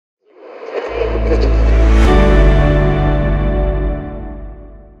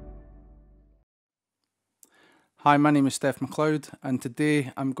Hi, my name is Steph MacLeod, and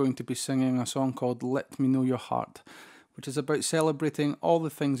today I'm going to be singing a song called Let Me Know Your Heart, which is about celebrating all the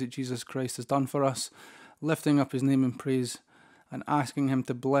things that Jesus Christ has done for us, lifting up his name in praise, and asking him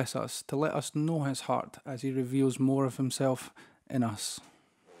to bless us, to let us know his heart as he reveals more of himself in us.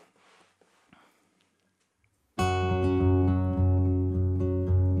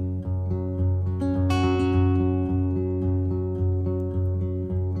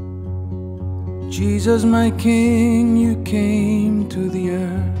 Jesus, my King, you came to the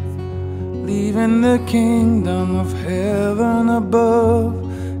earth, leaving the kingdom of heaven above.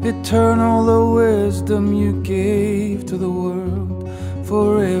 Eternal the wisdom you gave to the world,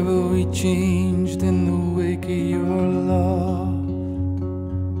 forever we changed in the wake of your love.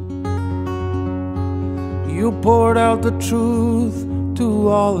 You poured out the truth to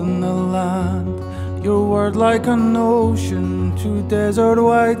all in the land, your word like an ocean to desert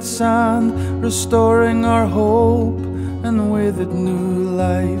white sand, restoring our hope and with it new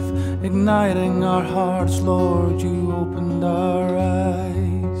life, igniting our hearts. Lord, you opened our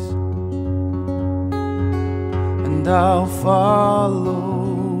eyes, and I'll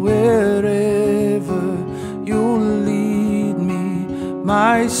follow wherever you lead me,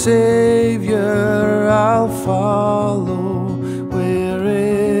 my Savior. I'll follow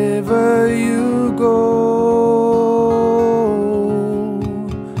wherever you go.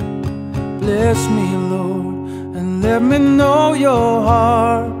 Bless me, Lord, and let me know your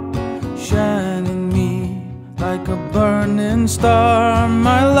heart. Shine in me like a burning star.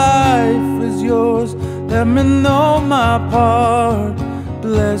 My life is yours, let me know my part.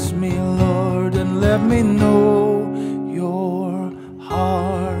 Bless me, Lord, and let me know your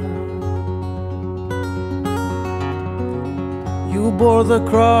heart. You bore the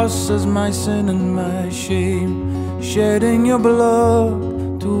cross as my sin and my shame, shedding your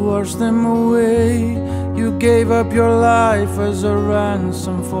blood to wash them away. You gave up your life as a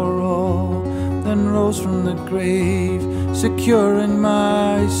ransom for all, then rose from the grave, securing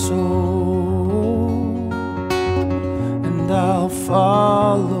my soul. And I'll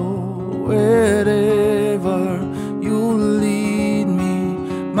follow wherever you lead me,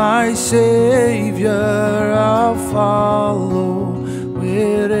 my Savior. I'll follow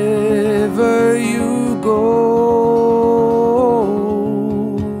wherever you go.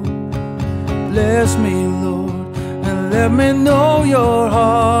 Bless me, Lord, and let me know your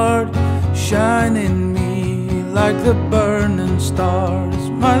heart. Shine in me like the burning stars.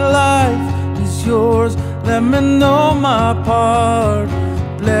 My life is yours, let me know my part.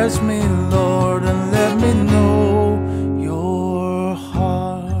 Bless me, Lord, and let me know your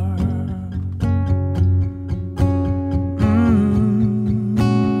heart.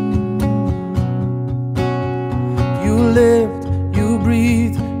 You lived, you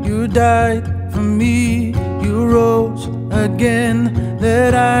breathed, you died for me. You rose again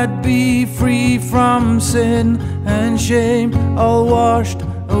that I'd be free from sin and shame, all washed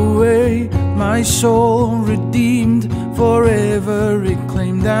away, my soul redeemed, forever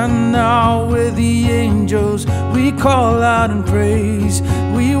reclaimed. And now with the angels we call out in praise.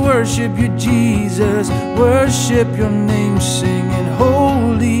 We worship you, Jesus, worship your name, singing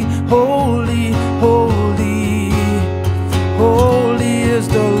holy, holy, holy, holy is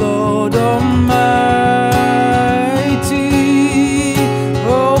the Lord Almighty.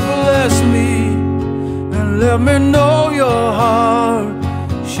 Oh, bless me and let me know your heart.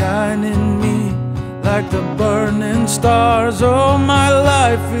 Shine in me like the burning stars. Oh, my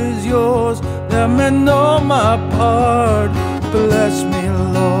life is yours, let me know my part. Bless me,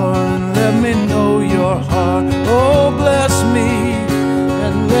 Lord, and let me know your heart. Oh, bless me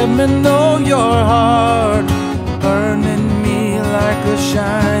and let me know your heart. Burn in me like the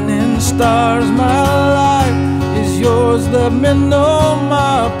shining stars. My life is yours, let me know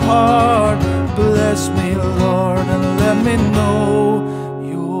my part. Bless me, Lord, and let me know